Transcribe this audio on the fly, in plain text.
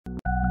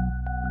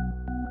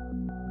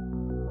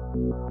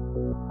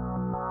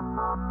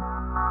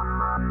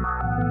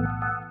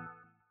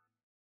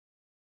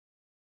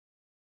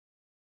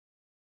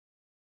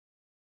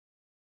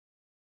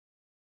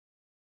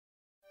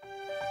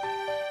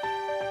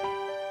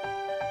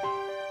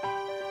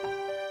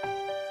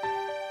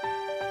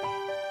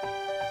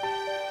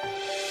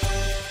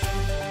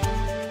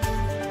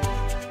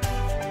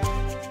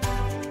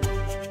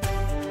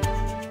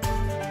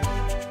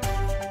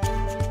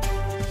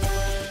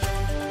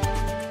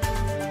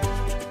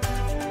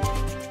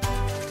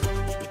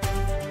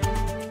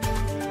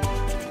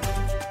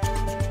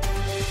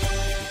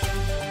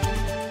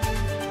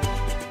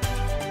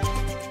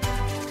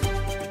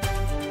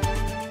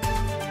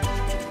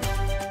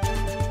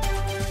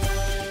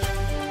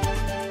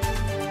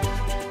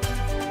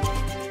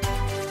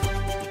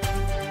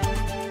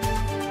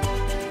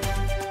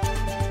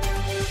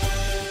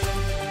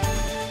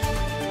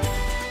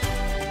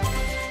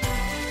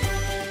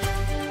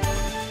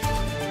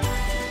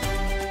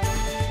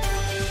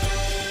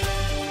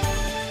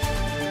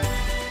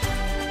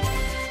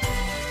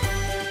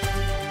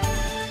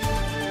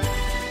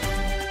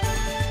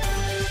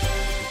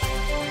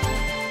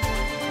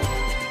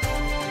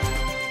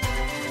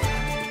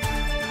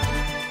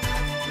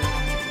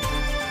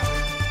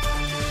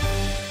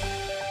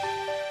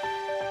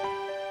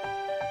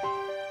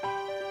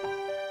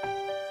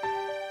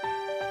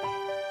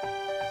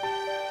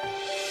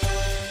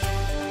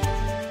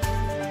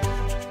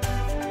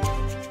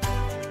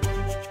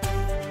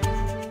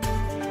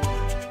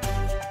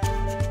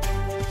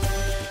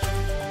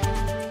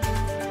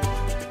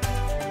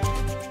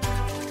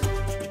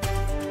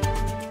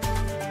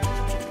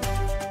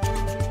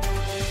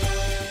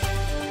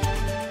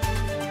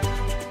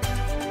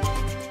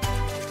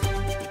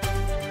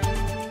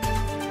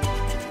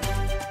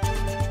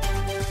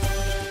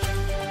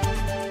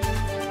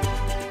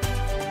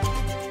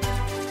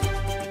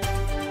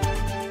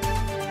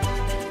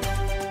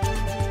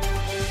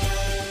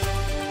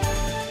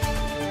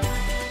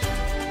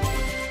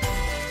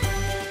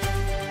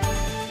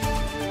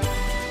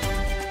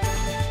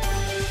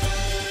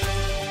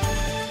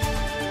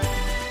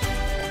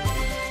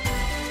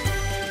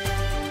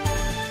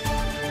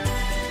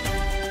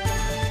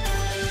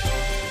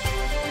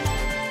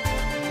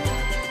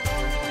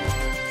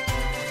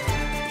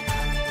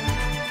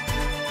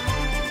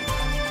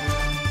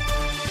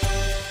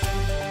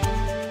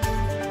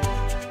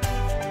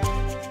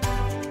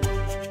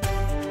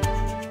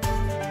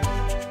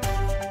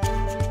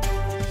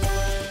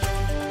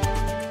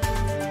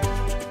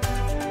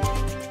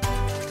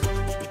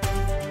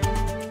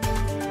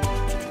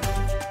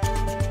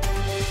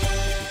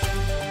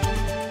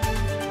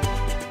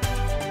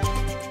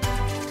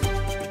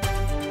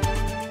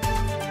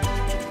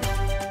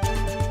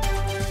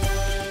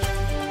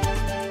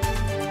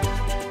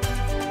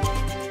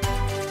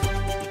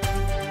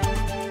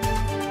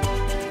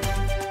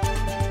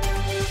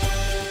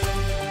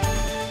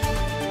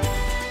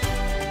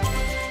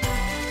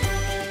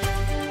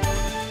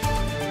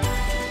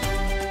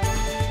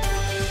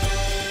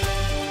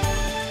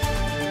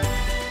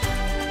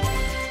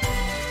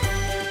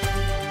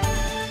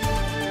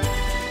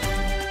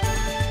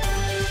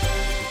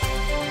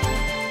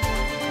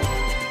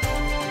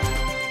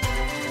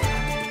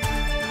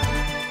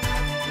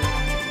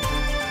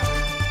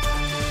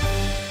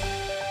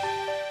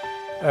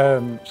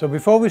So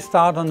before we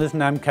start on this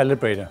NAM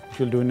calibrator, which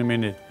we'll do in a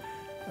minute,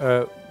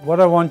 what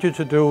I want you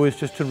to do is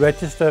just to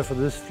register for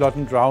this flood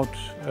and drought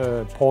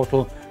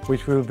portal,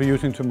 which we'll be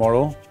using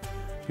tomorrow.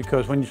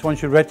 Because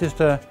once you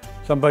register,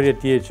 somebody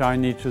at DHI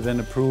needs to then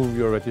approve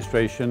your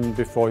registration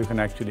before you can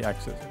actually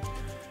access it.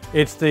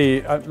 It's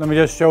the, let me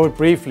just show it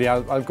briefly,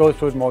 I'll go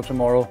through it more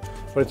tomorrow,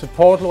 but it's a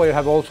portal where you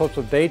have all sorts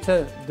of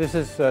data. This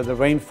is the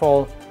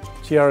rainfall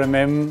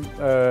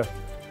TRMM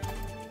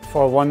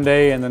for one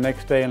day and the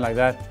next day and like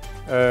that.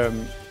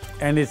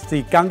 And it's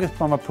the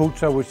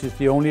Ganges-Brahmaputra, which is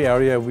the only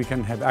area we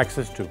can have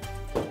access to.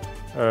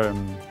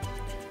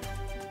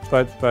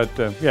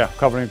 Yeah,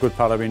 covering a good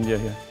part of India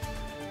here.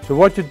 So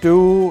what you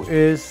do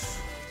is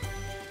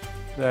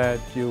that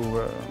you,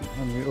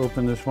 let me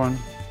open this one.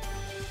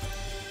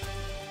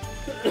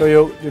 So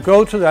you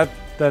go to that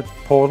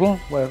portal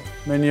where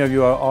many of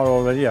you are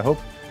already, I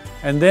hope.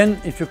 And then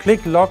if you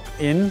click log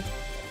in,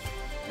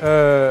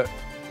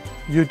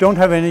 you don't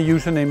have any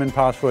username and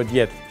password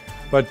yet.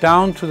 But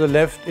down to the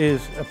left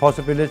is a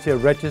possibility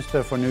of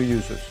register for new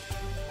users,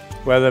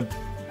 where the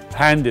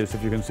hand is,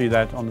 if you can see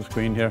that on the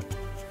screen here.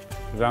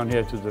 Down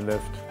here to the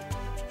left.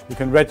 You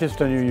can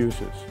register new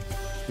users.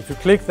 If you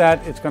click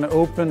that, it's going to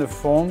open a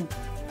form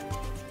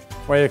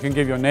where you can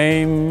give your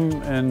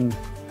name and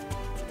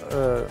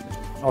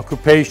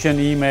occupation,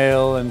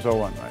 email, and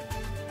so on, right?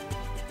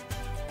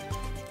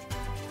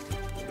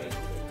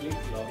 Click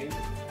login,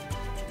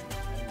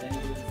 and then you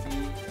will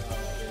see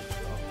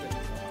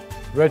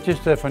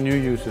Register for new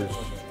users.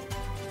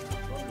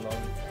 don't log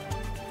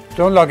in.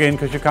 Don't log in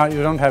because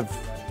you don't have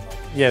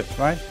yet,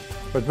 right?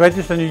 But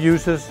register new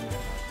users,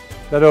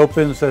 that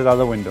opens that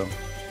other window.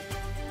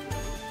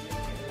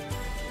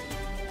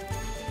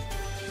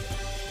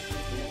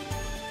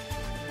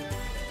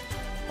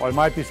 or it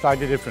might be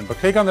slightly different. But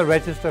click on the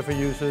register for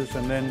users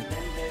and then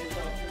there is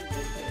the option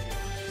this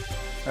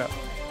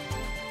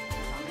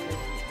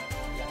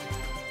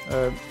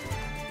area.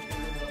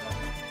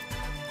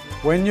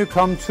 when you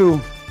come to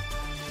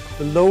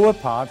the lower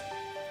part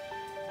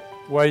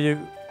where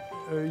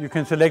you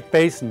can select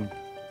basin,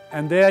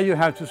 and there you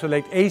have to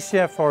select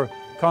Asia for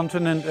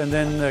continent and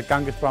then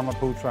Ganges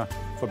Brahmaputra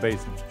for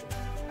basin.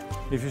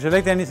 If you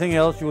select anything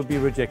else, you will be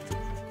rejected.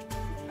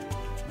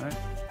 Right?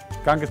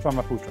 Ganges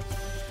Brahmaputra.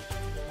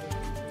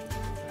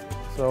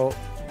 So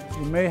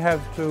you may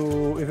have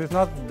to, if it's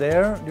not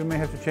there, you may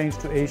have to change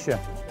to Asia.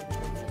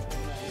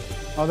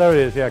 Oh, there it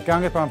is, yeah,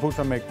 Ganges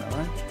Brahmaputra Meghna,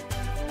 right?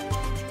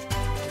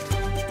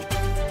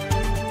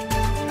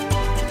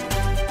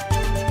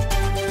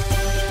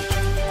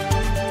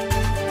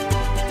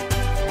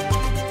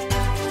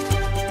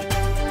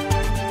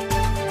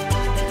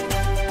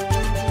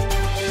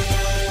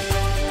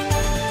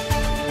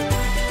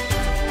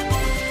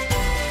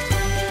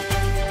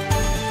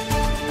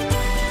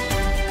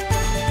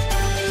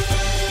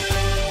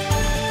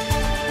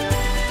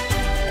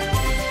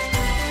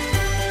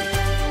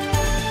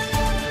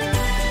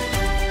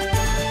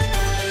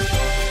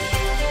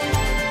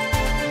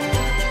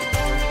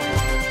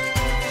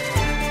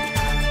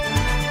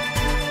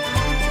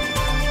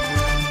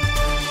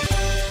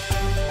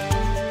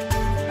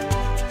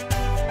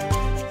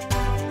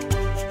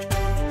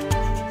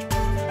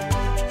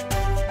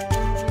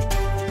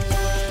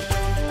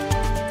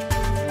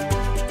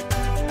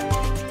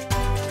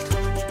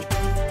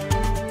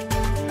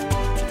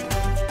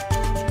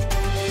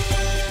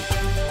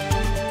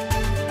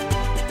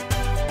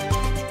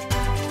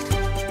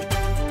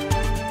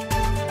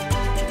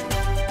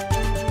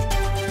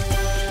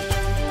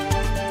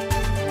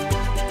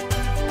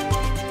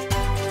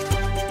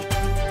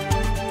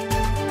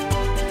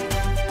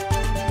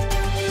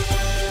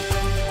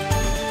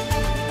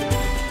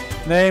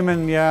 Name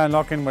and yeah,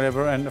 login,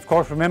 whatever, and of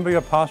course remember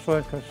your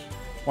password, because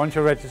once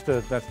you're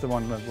registered, that's the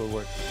one that will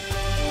work.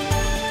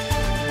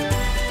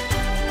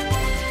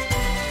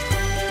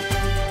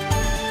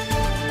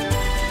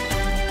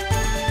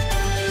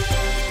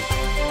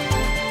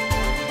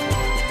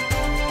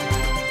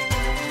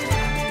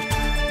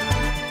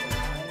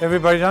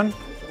 Everybody done?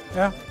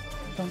 Yeah?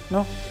 Done?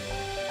 No?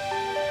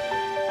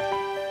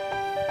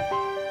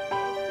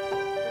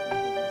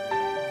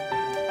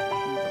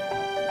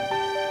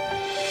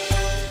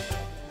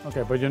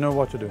 Okay, but you know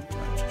what to do.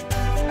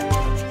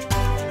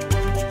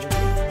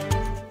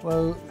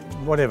 Well,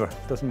 whatever,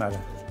 doesn't matter.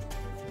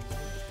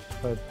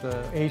 But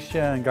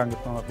Asia and Ganges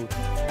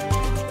Brahmaputra.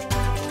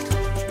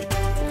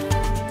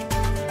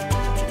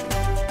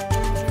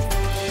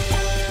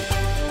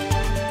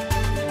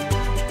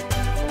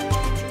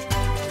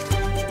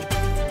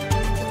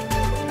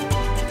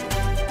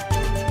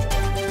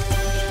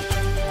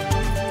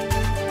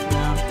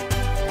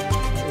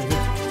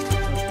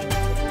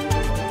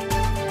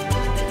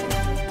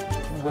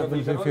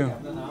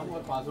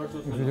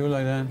 If you do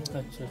like that,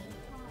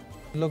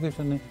 look at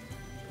the name.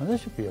 Oh,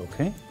 this should be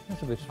okay.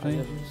 That's a bit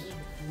strange.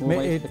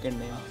 My second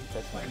name,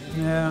 that's fine.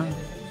 Yeah,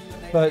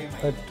 but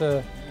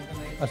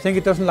I think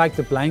it doesn't like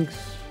the blanks.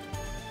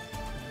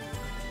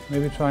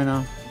 Maybe try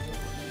now.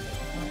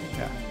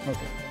 Yeah,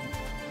 okay.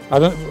 I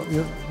don't.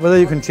 Whether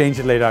you can change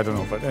it later, I don't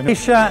know. But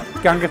Asia,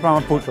 Ganges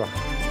Brahmaputra.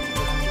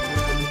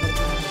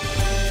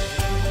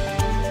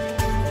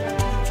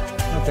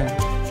 Okay.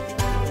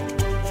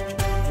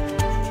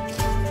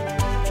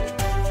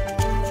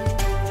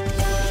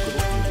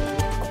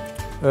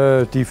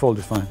 Default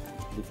is fine.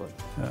 Default.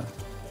 Yeah.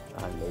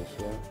 And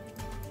Asia.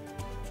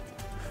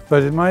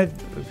 But it might,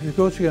 if you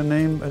go to your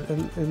name,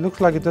 it looks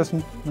like it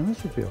doesn't. No,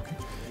 this should be okay.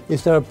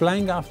 Is there a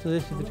blank after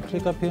this if you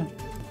click up here?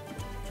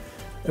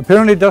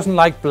 Apparently it doesn't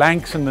like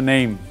blanks in the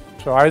name.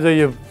 So either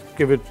you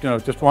give it,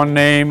 just one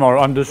name or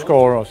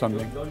underscore or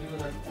something. Don't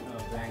use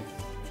blanks.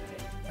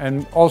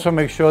 And also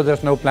make sure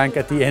there's no blank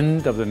at the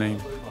end of the name.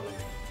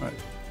 Right.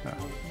 Yeah.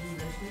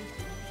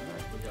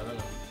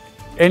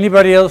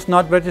 Anybody else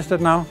not registered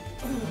now?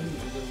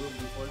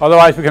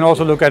 Otherwise, we can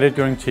also look at it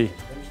during tea.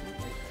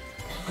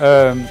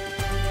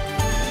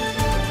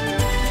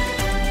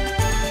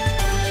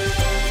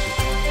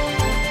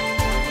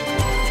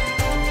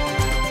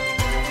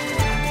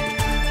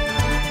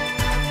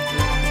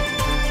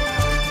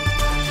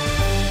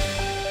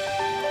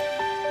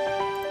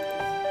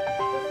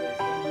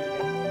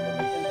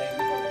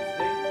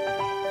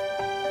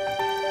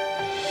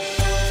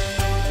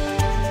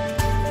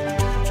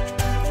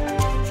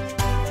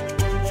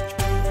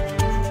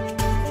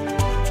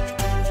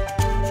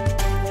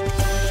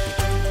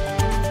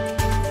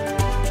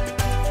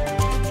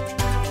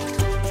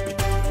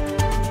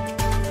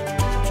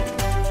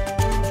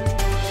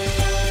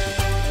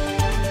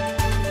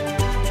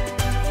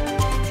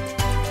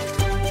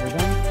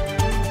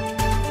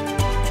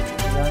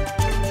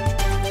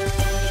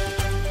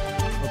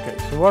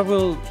 What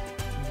we'll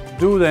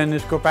do then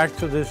is go back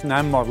to this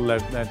NAM model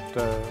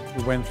that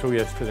we went through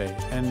yesterday,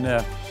 and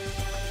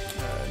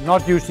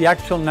not use the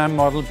actual NAM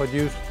model, but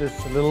use this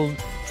little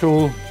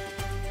tool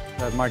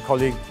that my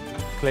colleague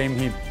claim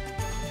he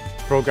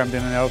programmed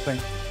in and everything,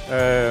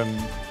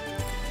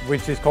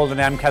 which is called an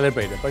AM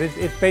calibrator. But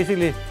it's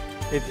basically,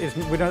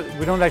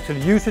 we don't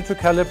actually use it to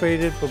calibrate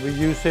it, but we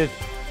use it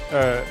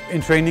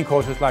in training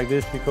courses like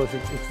this because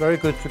it's very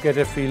good to get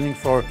a feeling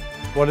for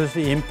what is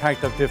the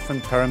impact of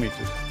different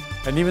parameters.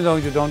 And even though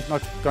you're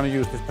not going to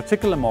use this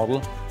particular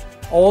model,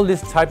 all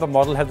this type of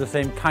model have the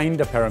same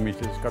kind of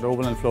parameters. It's got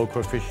overland flow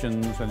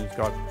coefficients and it's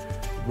got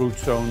root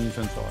zones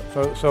and so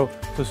on.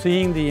 So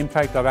seeing the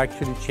impact of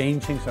actually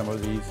changing some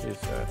of these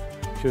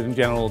should in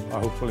general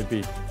hopefully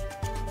be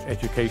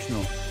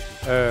educational.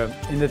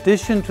 In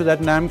addition to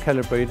that NAM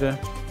calibrator,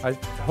 I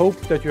hope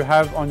that you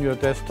have on your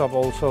desktop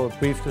also a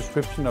brief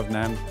description of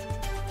NAM.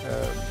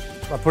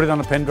 I put it on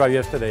a pen drive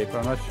yesterday, but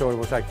I'm not sure it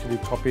was actually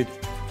copied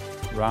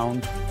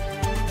around.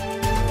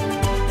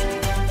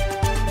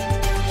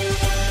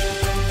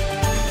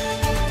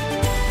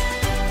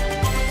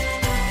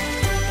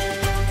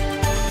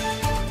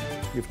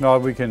 If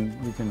not, we can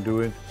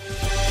do it.